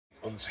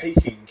on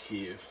taking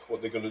Kiev,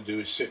 what they're going to do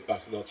is sit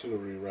back at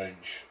artillery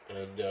range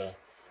and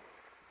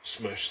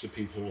smash the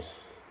people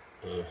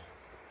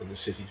and the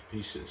city to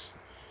pieces.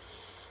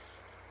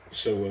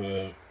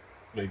 So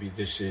maybe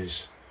this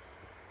is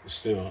the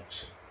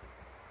start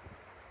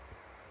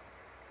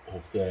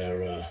of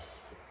their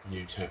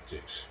new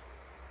tactics.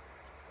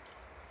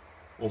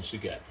 Once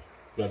again,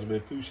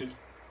 Vladimir Putin,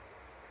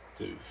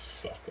 do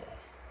fuck off.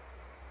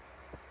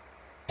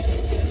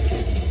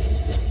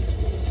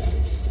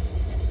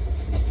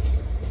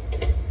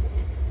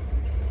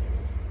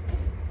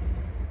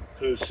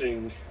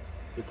 Cursing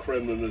the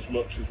Kremlin as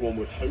much as one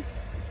would hope,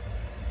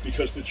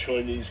 because the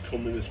Chinese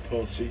Communist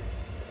Party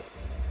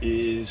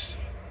is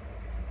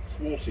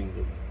thwarting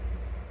them.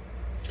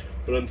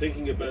 But I'm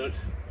thinking about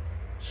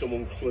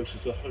someone closer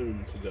to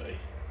home today,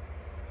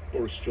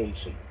 Boris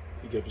Johnson.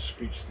 He gave a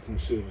speech to the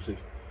Conservative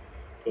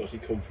Party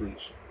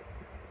conference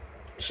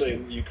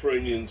saying the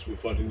Ukrainians were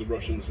fighting the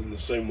Russians in the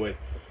same way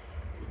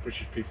the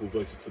British people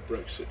voted for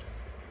Brexit.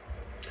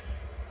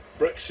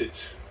 Brexit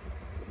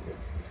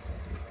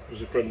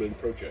was a Kremlin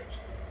project.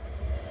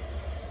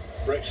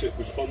 Brexit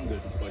was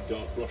funded by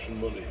dark Russian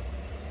money.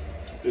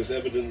 There's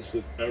evidence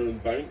that Aaron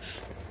Banks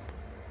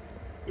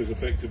was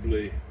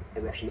effectively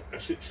a Russian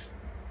asset,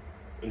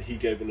 and he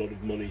gave a lot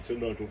of money to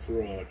Nigel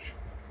Farage.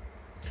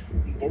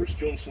 And Boris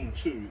Johnson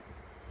too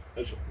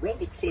has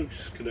rather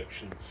close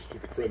connections to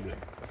the Kremlin.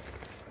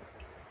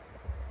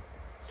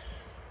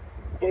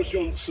 Boris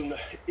Johnson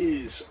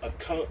is a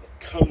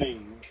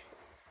cunning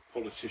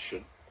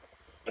politician,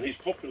 and he's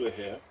popular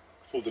here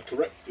for the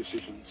correct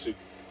decision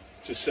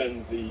to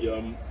send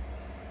the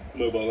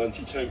mobile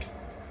anti-tank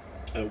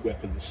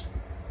weapons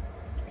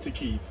to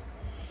Kiev.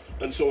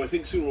 And so I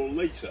think sooner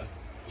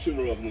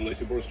rather than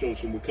later, Boris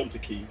Johnson will come to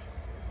Kiev.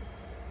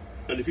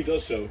 And if he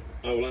does so,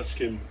 I will ask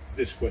him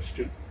this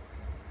question.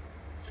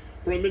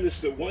 Prime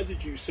Minister, why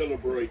did you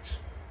celebrate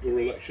your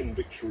election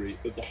victory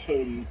at the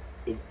home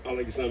of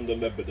Alexander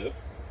Lebedev,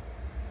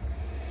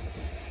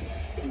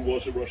 who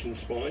was a Russian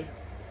spy,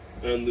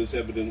 and there's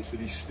evidence that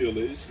he still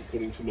is,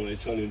 according to my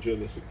Italian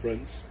journalistic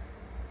friends?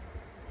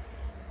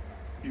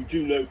 You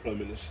do know, Prime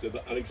Minister,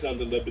 that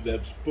Alexander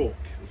Lebedev's book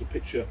has a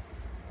picture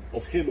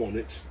of him on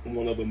it and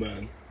one other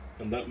man,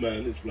 and that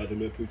man is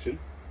Vladimir Putin.